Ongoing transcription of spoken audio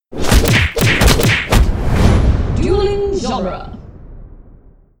genre.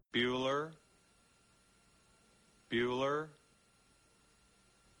 Bueller. Bueller.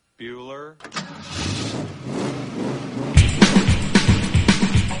 Bueller.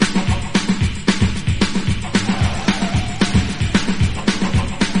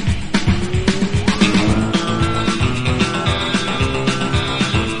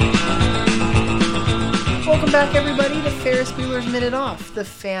 Welcome back, everybody, to Ferris Bueller's Minute Off, the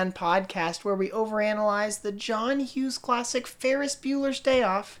fan podcast where we overanalyze the John Hughes classic Ferris Bueller's Day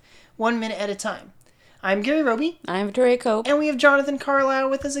Off 1 minute at a time. I'm Gary Roby. I'm Victoria Cope. And we have Jonathan Carlisle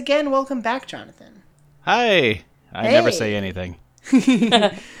with us again. Welcome back, Jonathan. Hi. I never say anything.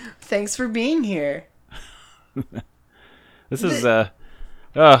 Thanks for being here. This is, I've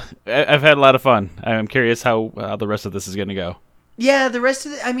had a lot of fun. I'm curious how the rest of this is going to go. Yeah, the rest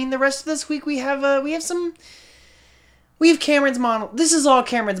of this week we have Cameron's monologue. This is all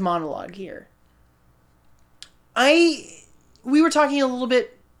Cameron's monologue here. We were talking a little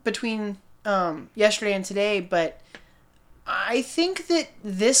bit between yesterday and today, but I think that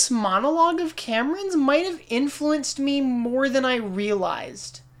this monologue of Cameron's might have influenced me more than I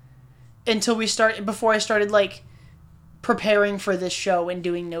realized before I started like preparing for this show and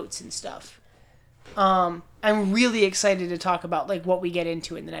doing notes and stuff. I'm really excited to talk about like what we get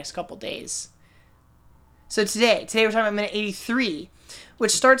into in the next couple days. So today we're talking about minute 83,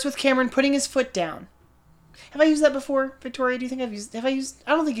 which starts with Cameron putting his foot down. Have I used that before, Victoria? Do you think I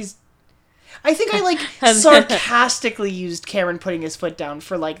don't think I think I like sarcastically used Cameron putting his foot down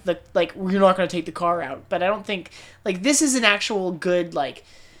for like you're not going to take the car out, but I don't think like this is an actual good like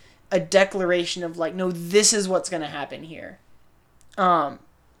a declaration of like, no, this is what's going to happen here.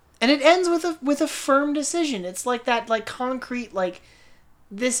 And it ends with a firm decision. It's like that, like concrete, like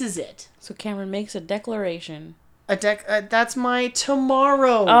this is it. So Cameron makes a declaration. That's my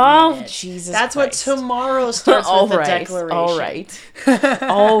tomorrow. Oh, minute. Jesus! That's Christ. What tomorrow starts with a declaration.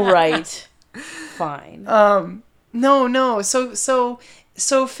 All right. Fine. No.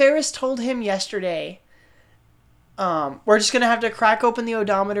 So Ferris told him yesterday. We're just gonna have to crack open the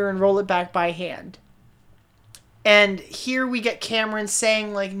odometer and roll it back by hand. And here we get Cameron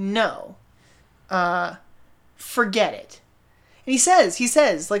saying, like, no, forget it. And he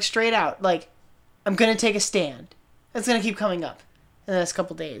says, like, straight out, like, I'm going to take a stand. That's going to keep coming up in the next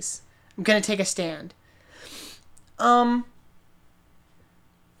couple days. I'm going to take a stand. I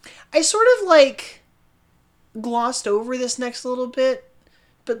sort of, like, glossed over this next little bit,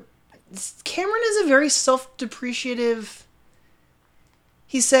 but Cameron is a very self-depreciative...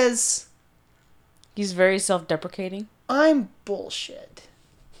 He says... He's very self-deprecating. I'm bullshit.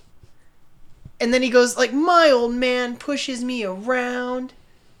 And then he goes, like, my old man pushes me around.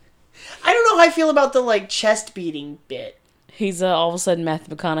 I don't know how I feel about the, like, chest beating bit. He's all of a sudden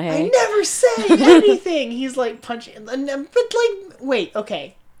Matthew McConaughey. I never say anything. He's, like, punching. But, like, wait,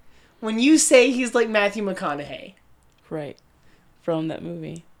 okay. When you say he's like Matthew McConaughey. Right. From that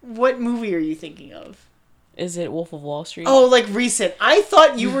movie. What movie are you thinking of? Is it Wolf of Wall Street? Oh, like recent. I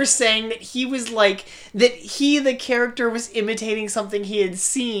thought you were saying that he was like, the character was imitating something he had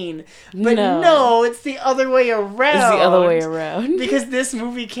seen. But no, it's the other way around. It's the other way around. Because this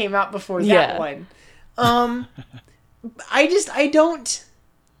movie came out before that one. I don't...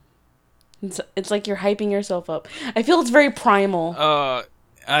 It's like you're hyping yourself up. I feel it's very primal.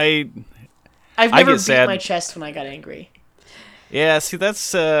 I've never beat my chest when I got angry. Yeah, see,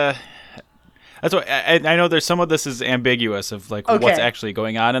 that's what I know. There's some of this is ambiguous of like what's actually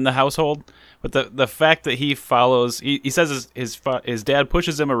going on in the household, but the fact that he follows, he says his dad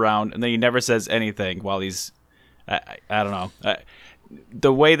pushes him around, and then he never says anything while he's, I don't know,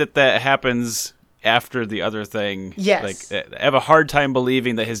 the way that happens after the other thing. Yes, like I have a hard time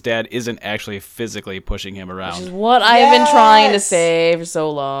believing that his dad isn't actually physically pushing him around. Which is what I've been trying to say for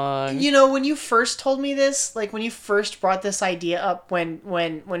so long. You know, when you first told me this, like when you first brought this idea up,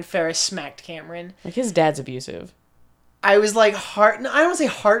 when Ferris smacked Cameron, like his dad's abusive, I was like I don't want to say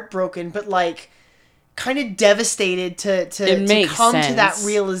heartbroken, but like kind of devastated to come to that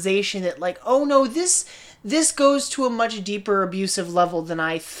realization that like, oh no, this goes to a much deeper abusive level than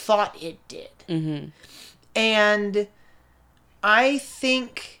I thought it did. Mm-hmm. And I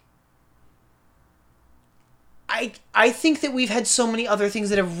think that we've had so many other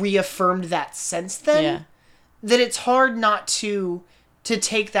things that have reaffirmed that since then that it's hard not to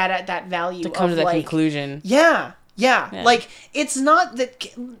take that at that value. To come to that conclusion. Yeah. Like, it's not that...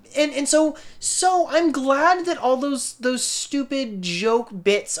 And so I'm glad that all those stupid joke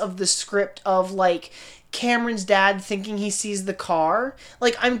bits of the script of, like, Cameron's dad thinking he sees the car,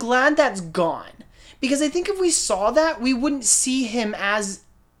 like, I'm glad that's gone. Because I think if we saw that, we wouldn't see him as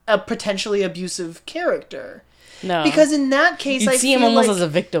a potentially abusive character. No. Because in that case, You'd I see him feel almost like, as a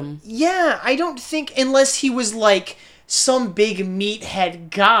victim. yeah, I don't think, unless he was like some big meathead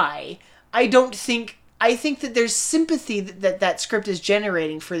guy, I think that there's sympathy that script is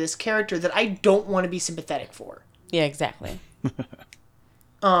generating for this character that I don't want to be sympathetic for. Yeah, exactly.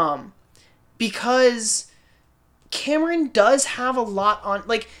 Because Cameron does have a lot on,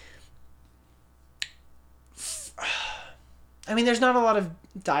 like, I mean, there's not a lot of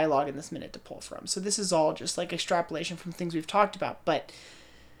dialogue in this minute to pull from, so this is all just like extrapolation from things we've talked about, but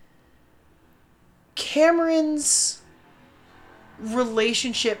Cameron's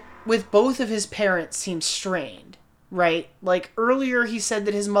relationship with both of his parents seems strained, right? Like, earlier he said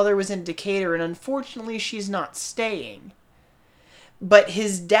that his mother was in Decatur, and unfortunately she's not staying. But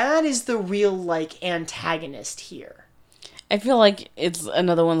his dad is the real, like, antagonist here. I feel like it's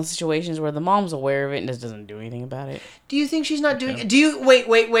another one of the situations where the mom's aware of it and just doesn't do anything about it. Do you think she's not doing it? Do you... Wait.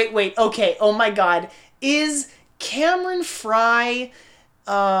 Okay, oh my god. Is Cameron Fry...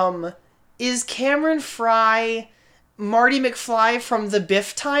 Marty McFly from the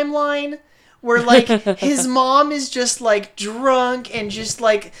Biff timeline, where, like, his mom is just, like, drunk and just,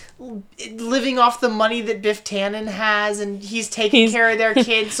 like, living off the money that Biff Tannen has, and he's taking care of their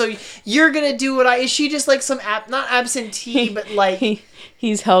kids, so you're gonna do what is she just, like, some, not absentee, but, like...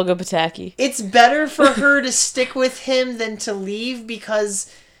 He's Helga Pataki. It's better for her to stick with him than to leave,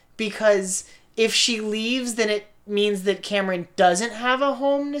 because if she leaves, then it means that Cameron doesn't have a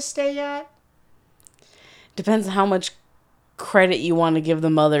home to stay at? Depends on how much credit you want to give the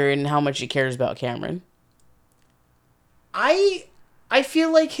mother and how much she cares about Cameron. I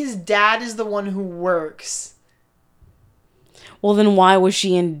feel like his dad is the one who works. Well, then why was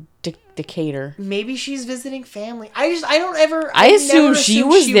she in Decatur? Maybe she's visiting family. I assume she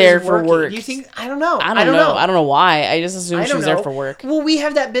was there for work. You think? I don't know. I don't know. I don't know why. I just assumed she was there for work. Well, we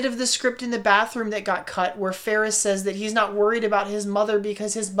have that bit of the script in the bathroom that got cut where Ferris says that he's not worried about his mother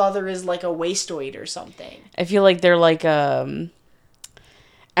because his mother is like a wastoid or something. I feel like they're like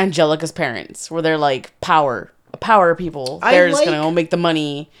Angelica's parents, where they're like power people. They're just gonna go make the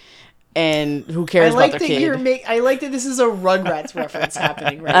money. And who cares about their kid? I like that this is a Rugrats reference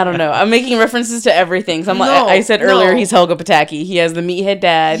happening right I don't know. I'm making references to everything. So I said earlier he's Helga Pataki. He has the meathead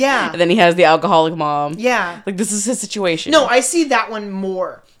dad. Yeah. And then he has the alcoholic mom. Yeah. Like, this is his situation. No, I see that one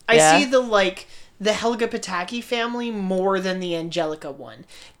more. I see the Helga Pataki family more than the Angelica one.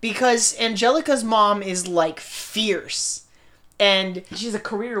 Because Angelica's mom is, like, fierce. And she's a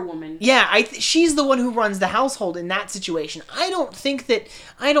career woman. Yeah, she's the one who runs the household in that situation. I don't think that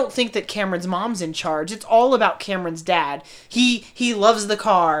Cameron's mom's in charge. It's all about Cameron's dad. He loves the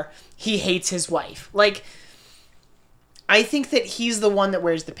car. He hates his wife. Like, I think that he's the one that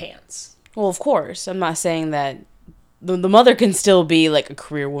wears the pants. Well, of course. I'm not saying that the mother can still be like a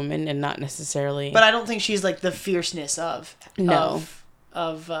career woman and not necessarily. But I don't think she's like the fierceness of. No.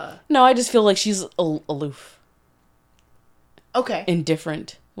 No, I just feel like she's aloof. Okay.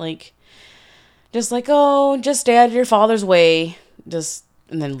 Indifferent. Like, just like, oh, just stay out of your father's way.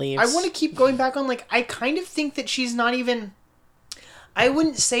 And then leaves. I want to keep going back on, like, I kind of think that she's not even, I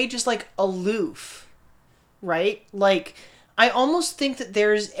wouldn't say just, like, aloof, right? Like, I almost think that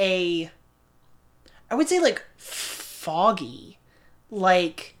there's I would say, like, foggy.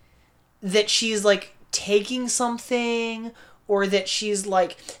 Like, that she's, like, taking something, or that she's,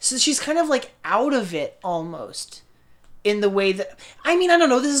 like, so she's kind of, like, out of it, almost. In the way that, I mean, I don't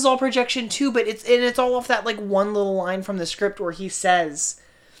know, this is all projection too, but it's all off that, like, one little line from the script where he says,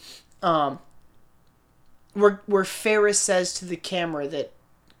 where Ferris says to the camera that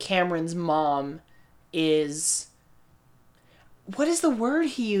Cameron's mom is, what is the word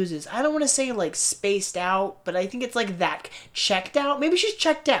he uses? I don't want to say, like, spaced out, but I think it's, like, that, checked out? Maybe she's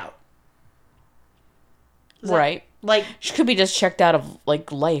checked out. Right. Like, she could be just checked out of,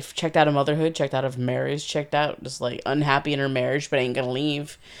 like, life, checked out of motherhood, checked out of marriage, checked out, just, like, unhappy in her marriage, but ain't gonna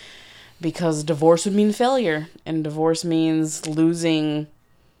leave. Because divorce would mean failure, and divorce means losing.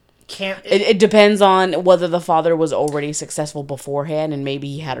 It depends on whether the father was already successful beforehand, and maybe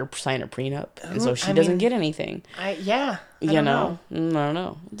he had her sign a prenup, and so she doesn't get anything. I don't know. I don't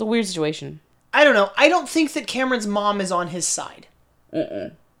know. It's a weird situation. I don't know. I don't think that Cameron's mom is on his side.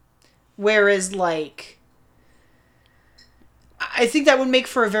 Whereas, like, I think that would make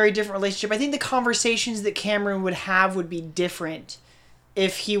for a very different relationship. I think the conversations that Cameron would have would be different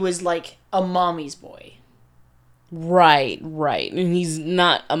if he was, like, a mommy's boy. Right. And he's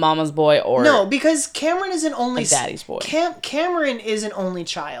not a mama's boy or... No, because Cameron is an only... a daddy's boy. Cameron is an only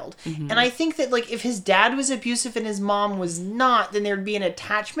child. Mm-hmm. And I think that, like, if his dad was abusive and his mom was not, then there'd be an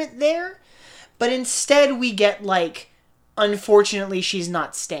attachment there. But instead we get, like, unfortunately she's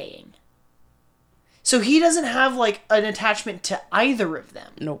not staying. So he doesn't have, like, an attachment to either of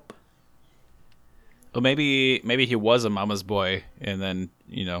them. Nope. Well, maybe he was a mama's boy, and then,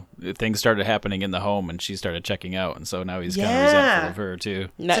 things started happening in the home, and she started checking out, and so now he's kind of resentful of her, too.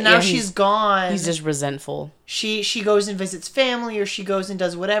 So now she's gone. He's just resentful. She goes and visits family, or she goes and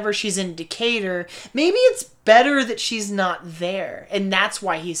does whatever. She's in Decatur. Maybe it's better that she's not there, and that's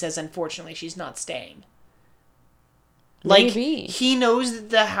why he says, unfortunately, she's not staying. Like, Maybe. He knows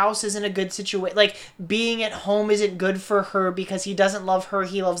that the house isn't a good situation. Like, being at home isn't good for her because he doesn't love her,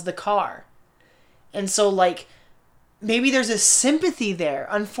 he loves the car. And so, like, maybe there's a sympathy there.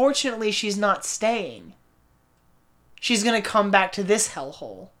 Unfortunately, she's not staying. She's going to come back to this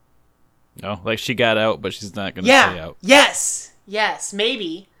hellhole. No, like she got out, but she's not going to stay out. Yes,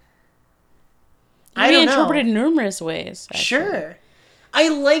 maybe. I don't know. Interpreted in numerous ways. Actually. Sure. I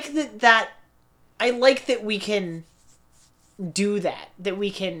like I like that we can do that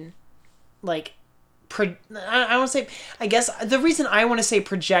we can, like, I want to say, I guess the reason I want to say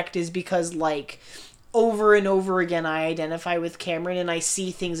project is because, like, over and over again I identify with Cameron and I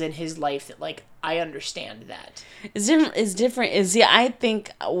see things in his life that, like, I understand that. It's different. I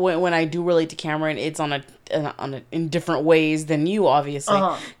think when I do relate to Cameron, it's in different ways than you, obviously,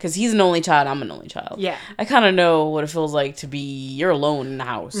 because he's an only child. I'm an only child. Yeah, I kind of know what it feels like to be you're alone in the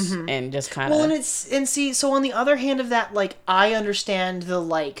house and just kind of. Well, so on the other hand of that, like, I understand the,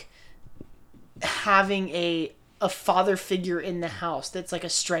 like, having a father figure in the house that's, like, a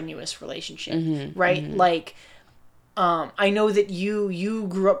strenuous relationship, right? Like, I know that you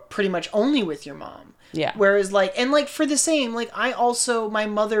grew up pretty much only with your mom. Yeah. Whereas, like, and, like, for the same, like, my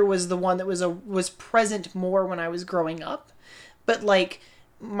mother was the one that was present more when I was growing up. But, like,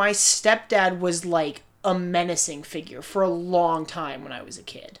 my stepdad was, like, a menacing figure for a long time when I was a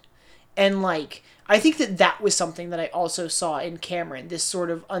kid. And, like, I think that was something that I also saw in Cameron. This sort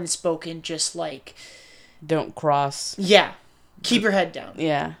of unspoken, just, like, don't cross. Yeah. Keep your head down.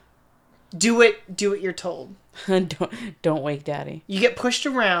 Yeah. Do what you're told. Don't wake daddy. You get pushed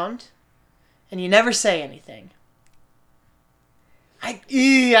around and you never say anything. I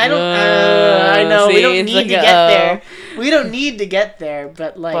know we don't need to get there. We don't need to get there,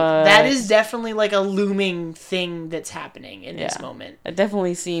 but, like, that is definitely, like, a looming thing that's happening in this moment. It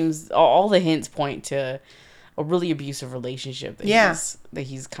definitely seems all the hints point to a really abusive relationship that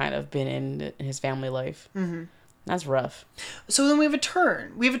he's kind of been in his family life. Mm-hmm. That's rough. So then we have a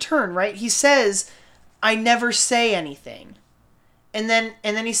turn. Right? He says, "I never say anything," and then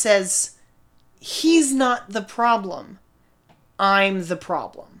he says, "He's not the problem. I'm the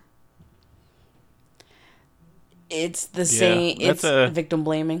problem." It's the same. It's victim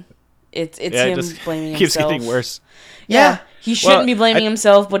blaming. It's him blaming himself. Keeps getting worse. Yeah. He shouldn't be blaming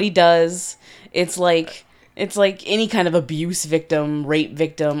himself, but he does. It's like any kind of abuse victim, rape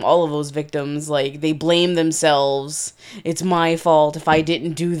victim, all of those victims, like, they blame themselves. It's my fault if I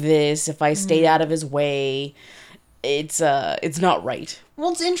didn't do this, if I stayed out of his way. It's not right.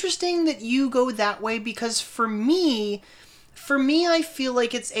 Well, it's interesting that you go that way because for me, I feel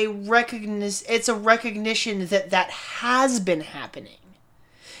like it's a recognition that has been happening.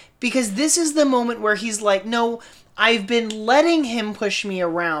 Because this is the moment where he's like, no, I've been letting him push me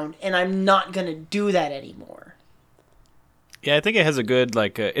around, and I'm not going to do that anymore. Yeah, I think it has a good,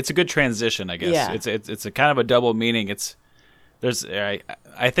 like, it's a good transition, I guess. Yeah. It's a kind of a double meaning.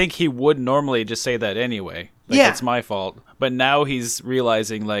 I think he would normally just say that anyway. Like, it's my fault. But now he's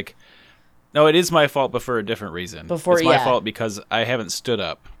realizing, like, no, it is my fault, but for a different reason. It's my fault because I haven't stood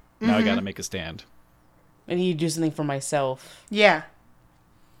up. Now I got to make a stand. I need to do something for myself. Yeah.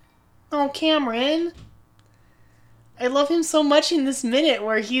 Oh, Cameron. I love him so much in this minute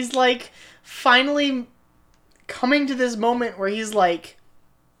where he's, like, finally coming to this moment where he's like,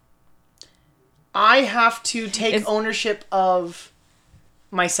 I have to take ownership of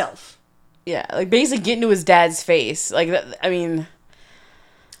myself. Yeah, like, basically getting to his dad's face. Like, I mean...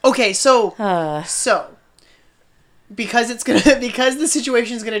 Okay, so because the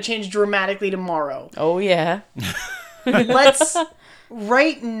situation is gonna change dramatically tomorrow. Oh yeah. Let's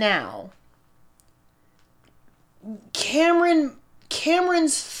right now.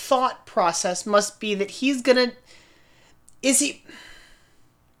 Cameron's thought process must be that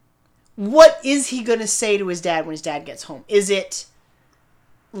what is he gonna say to his dad when his dad gets home? Is it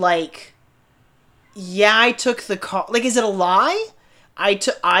like, yeah, I took the car? Like, is it a lie? I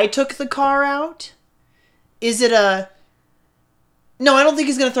took the car out? Is it a... No, I don't think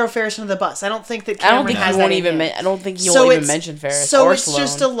he's going to throw Ferris under the bus. I don't think that Cameron has that in him. I don't think he'll even mention Ferris so or it's Sloane.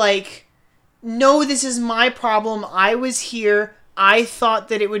 Just a, like, no, this is my problem. I was here. I thought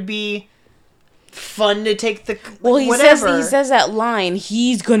that it would be fun to take the Well, he whatever. says that line.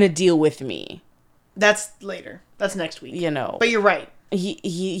 He's gonna deal with me. That's later. That's next week. You know. But you're right.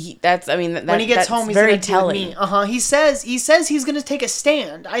 He that's, I mean, When he gets home, he's very gonna telling. deal with me. He says he's gonna take a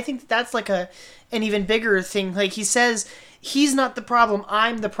stand. I think that's like an even bigger thing. Like he says, he's not the problem.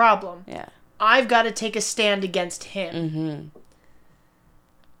 I'm the problem. Yeah. I've got to take a stand against him. Mm-hmm.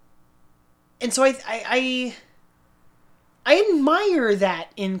 And so I admire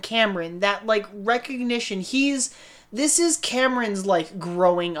that in Cameron, that like recognition. This is Cameron's like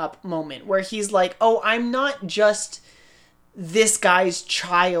growing up moment where he's like, oh, I'm not just this guy's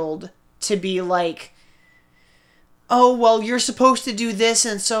child to be like, oh, well, you're supposed to do this,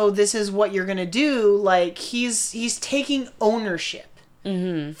 and so this is what you're gonna do. Like he's taking ownership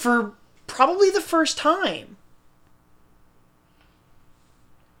for probably the first time.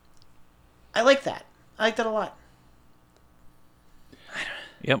 I like that. I like that a lot.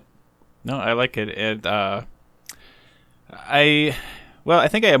 Yep. No, I like it. And I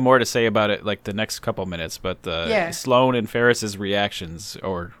think I have more to say about it like the next couple minutes, but Sloane and Ferris's reactions,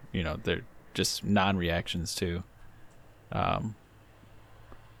 or they're just non-reactions too. I'm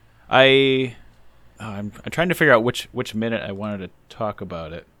trying to figure out which minute I wanted to talk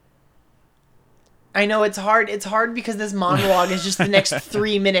about it. I know it's hard. It's hard because this monologue is just the next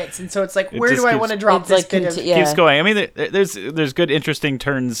 3 minutes, and so it's like, where do I want to drop this bit of? Keeps going. I mean, there's good, interesting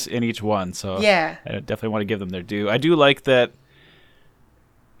turns in each one, so yeah, I definitely want to give them their due. I do like that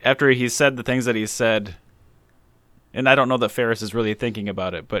after he said the things that he said, and I don't know that Ferris is really thinking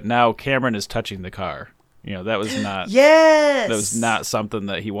about it, but now Cameron is touching the car. That was not. Yes. That was not something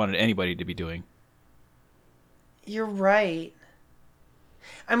that he wanted anybody to be doing. You're right.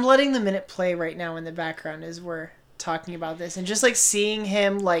 I'm letting the minute play right now in the background as we're talking about this, and just like seeing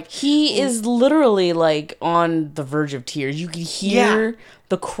him like he is literally like on the verge of tears. You can hear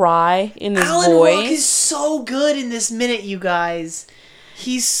the cry in his Alan voice. Ruck is so good in this minute, you guys.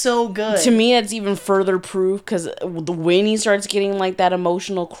 He's so good. To me, it's even further proof because when he starts getting like that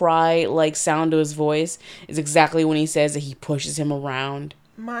emotional cry, like sound to his voice, is exactly when he says that he pushes him around.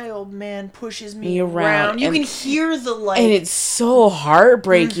 My old man pushes me around. You can hear the like, and it's so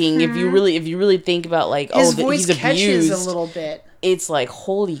heartbreaking if you really think about like, his voice he's catches abused a little bit. It's like,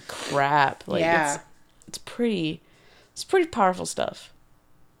 holy crap! Like it's pretty powerful stuff.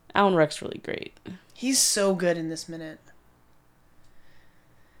 Alan Ruck's really great. He's so good in this minute.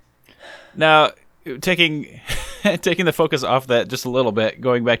 Now, taking the focus off that just a little bit,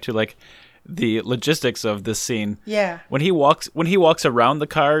 going back to like the logistics of this scene. Yeah. When he walks around the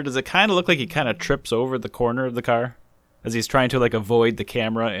car, does it kind of look like he kind of trips over the corner of the car as he's trying to like avoid the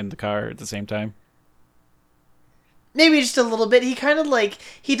camera in the car at the same time? Maybe just a little bit. He kind of like,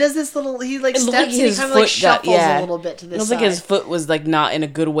 he does this little, he like steps like and he kind of like shuffles a little bit to this side. It looks like his foot was like not in a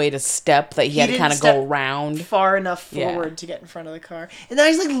good way to step, that he had to kind of go around far enough forward to get in front of the car. And now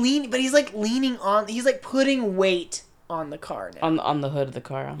he's like leaning on, he's like putting weight on the car now. On the hood of the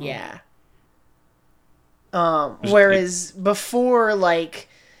car. Uh-huh. Yeah. Whereas before, like,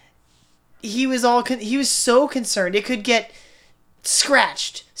 he was so concerned it could get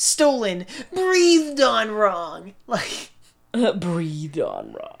scratched, stolen, breathed on wrong. Like, breathed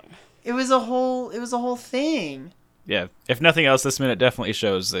on wrong. It was a whole thing. Yeah. If nothing else, this minute definitely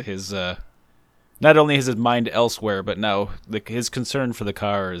shows that his not only is his mind elsewhere, but now his concern for the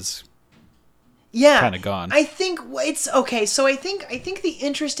car is kind of gone. I think it's okay. So I think the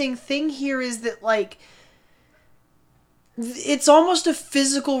interesting thing here is that like, it's almost a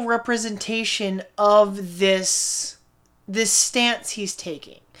physical representation of this stance he's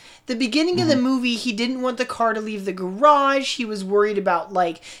taking. The beginning of the movie, he didn't want the car to leave the garage. He was worried about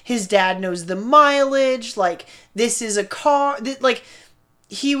like his dad knows the mileage. Like, this is a car that like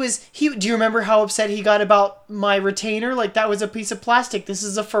do you remember how upset he got about my retainer? Like, that was a piece of plastic. This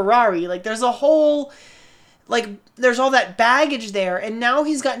is a Ferrari. Like, there's a whole like there's all that baggage there, and now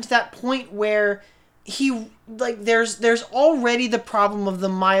he's gotten to that point where he like there's already the problem of the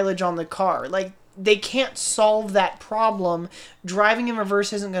mileage on the car. Like, they can't solve that problem. Driving in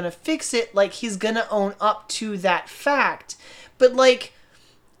reverse isn't going to fix it. Like, he's going to own up to that fact. But like,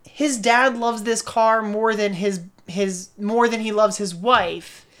 his dad loves this car more than more than he loves his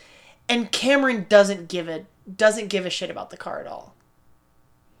wife, and Cameron doesn't give a shit about the car at all.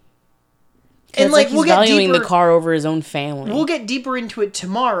 And like, he's valuing the car over his own family. We'll get deeper into it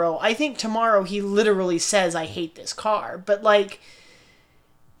tomorrow. I think tomorrow he literally says, I hate this car. But like,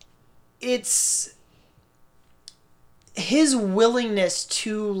 it's his willingness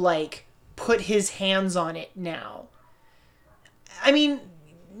to like put his hands on it now. I mean,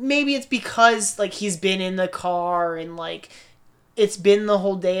 maybe it's because like he's been in the car and like it's been the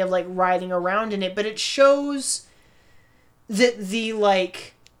whole day of like riding around in it, but it shows that the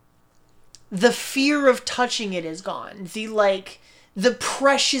fear of touching it is gone. The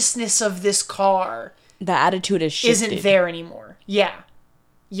preciousness of this car, the attitude is shifted. Isn't there anymore. Yeah.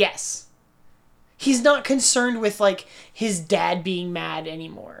 Yes. He's not concerned with like his dad being mad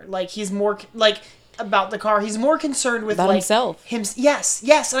anymore. Like he's more like about the car. He's more concerned with about like himself.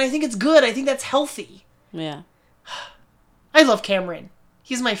 Yes, and I think it's good. I think that's healthy. Yeah. I love Cameron.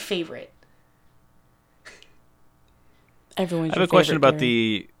 He's my favorite. Everyone's I have a question about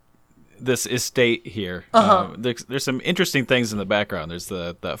this estate here. There's some interesting things in the background. There's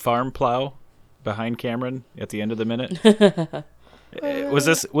the farm plow behind Cameron at the end of the minute. Was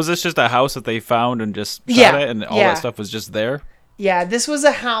this just a house that they found and just shot it, and all that stuff was just there? Yeah, this was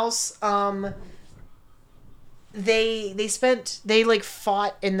a house. They like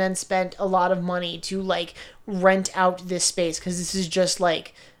fought and then spent a lot of money to like rent out this space because this is just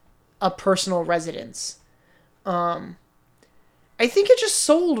like a personal residence. I think it just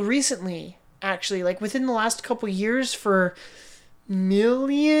sold recently, actually, like within the last couple years for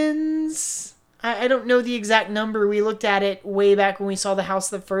millions. I don't know the exact number. We looked at it way back when we saw the house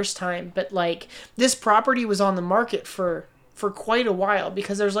the first time, but like this property was on the market for quite a while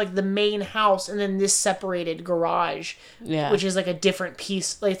because there's like the main house and then this separated garage, which is like a different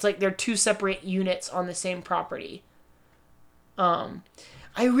piece. Like it's like they're two separate units on the same property. I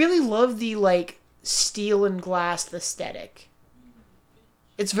really love the like steel and glass aesthetic.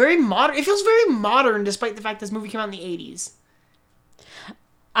 It's very modern. It feels very modern despite the fact this movie came out in the 80s.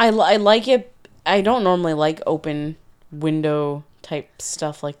 I like it. I don't normally like open window type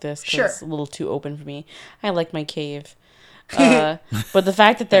stuff like this. Sure. It's a little too open for me. I like my cave. But the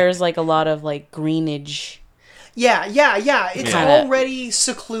fact that there's like a lot of like greenage. Yeah. It's already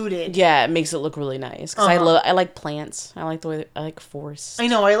secluded. Yeah, it makes it look really nice. Because I like plants. I like the way I like forests. I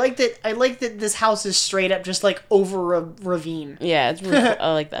know. I like that this house is straight up just like over a ravine. Yeah, it's really,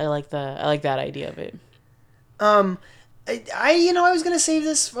 I like that idea of it. I was gonna save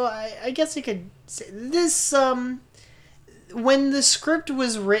this. Well, I guess I could say this. When the script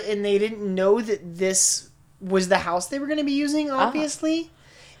was written, they didn't know that this was the house they were going to be using, obviously,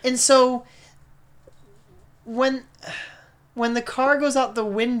 and so when the car goes out the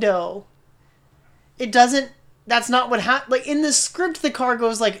window, it doesn't. That's not what happened. Like in the script, the car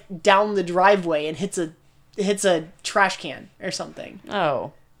goes like down the driveway and hits a trash can or something.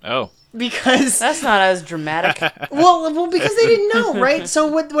 Oh. Because that's not as dramatic. well, because they didn't know, right? So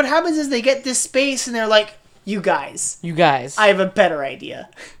what happens is they get this space and they're like, you guys, I have a better idea.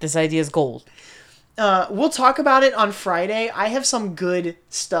 This idea is gold. We'll talk about it on Friday. I have some good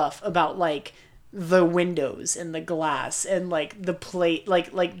stuff about like the windows and the glass and like the plate,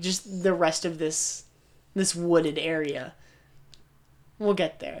 like just the rest of this wooded area. We'll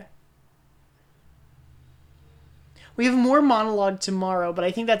get there. We have more monologue tomorrow, but I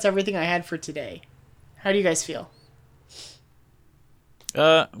think that's everything I had for today. How do you guys feel?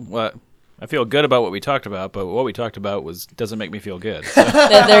 What? I feel good about what we talked about, but what we talked about doesn't make me feel good. So.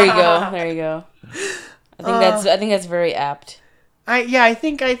 There you go. I think that's very apt. I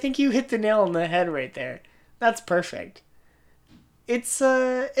think you hit the nail on the head right there. That's perfect. It's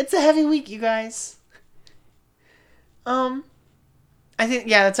a heavy week, you guys. I think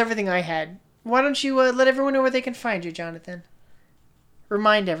that's everything I had. Why don't you let everyone know where they can find you, Jonathan?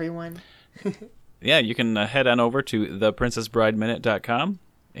 Remind everyone. Yeah, you can head on over to theprincessbrideminute.com,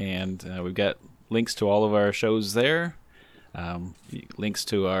 and we've got links to all of our shows there, links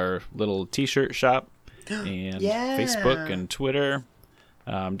to our little t-shirt shop, and Facebook and Twitter.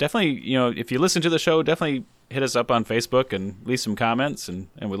 Definitely, if you listen to the show, definitely hit us up on Facebook and leave some comments, and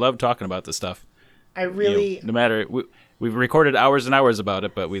we love talking about this stuff. I really... no matter... We've recorded hours and hours about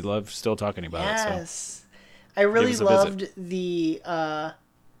it, but we love still talking about it. Yes. I really loved the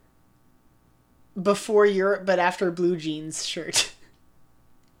before Europe but after blue jeans shirt.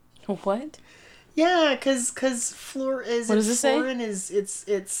 What? Yeah, because What does it say?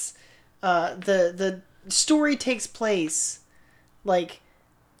 It's the story takes place like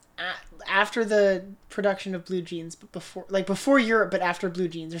after the production of Blue Jeans, but before Europe but after Blue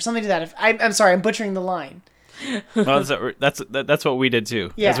Jeans or something to that. I'm sorry, I'm butchering the line. Well, that's what we did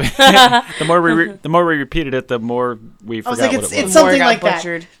too. Yeah. The more we repeated it, the more we forgot what it was. It's something like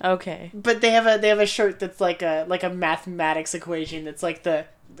butchered. That. Okay. But they have a shirt that's like a mathematics equation that's like the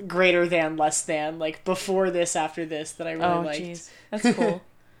greater than less than like before this after this that I really liked. Oh jeez, that's cool.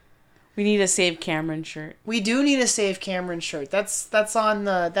 We need a Save Cameron shirt. We do need a Save Cameron shirt. That's on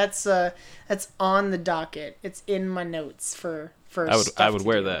the docket. It's in my notes for I would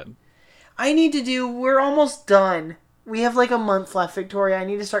wear that. We're almost done. We have like a month left, Victoria. I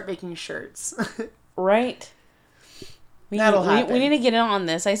need to start making shirts. Right? That'll happen. We need to get in on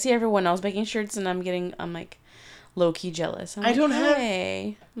this. I see everyone else making shirts, and I'm like, low-key jealous. I don't have...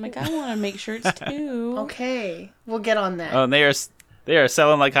 I'm like, I want to make shirts too. Okay. We'll get on that. Oh, and they are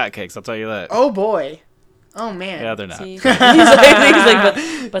selling like hotcakes, I'll tell you that. Oh, boy. Oh, man. Yeah, they're not. See, he's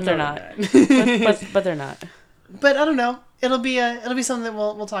like, but they're not. But they're not. But I don't know. It'll be something that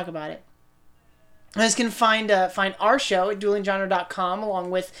we'll talk about it. You guys can find our show at duelinggenre.com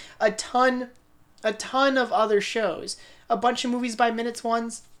along with a ton of other shows. A bunch of Movies by Minutes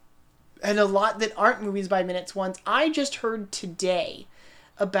ones and a lot that aren't Movies by Minutes ones. I just heard today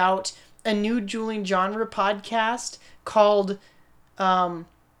about a new Dueling Genre podcast called Having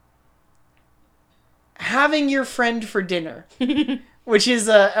Your Friend for Dinner, which is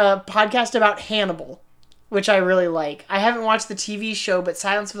a podcast about Hannibal, which I really like. I haven't watched the TV show, but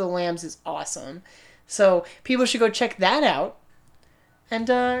Silence of the Lambs is awesome. So people should go check that out. And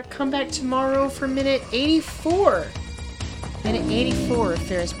come back tomorrow for minute 84. Minute 84 of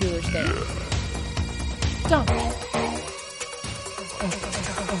Ferris Bueller's Day Off.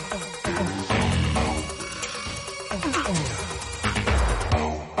 Don't.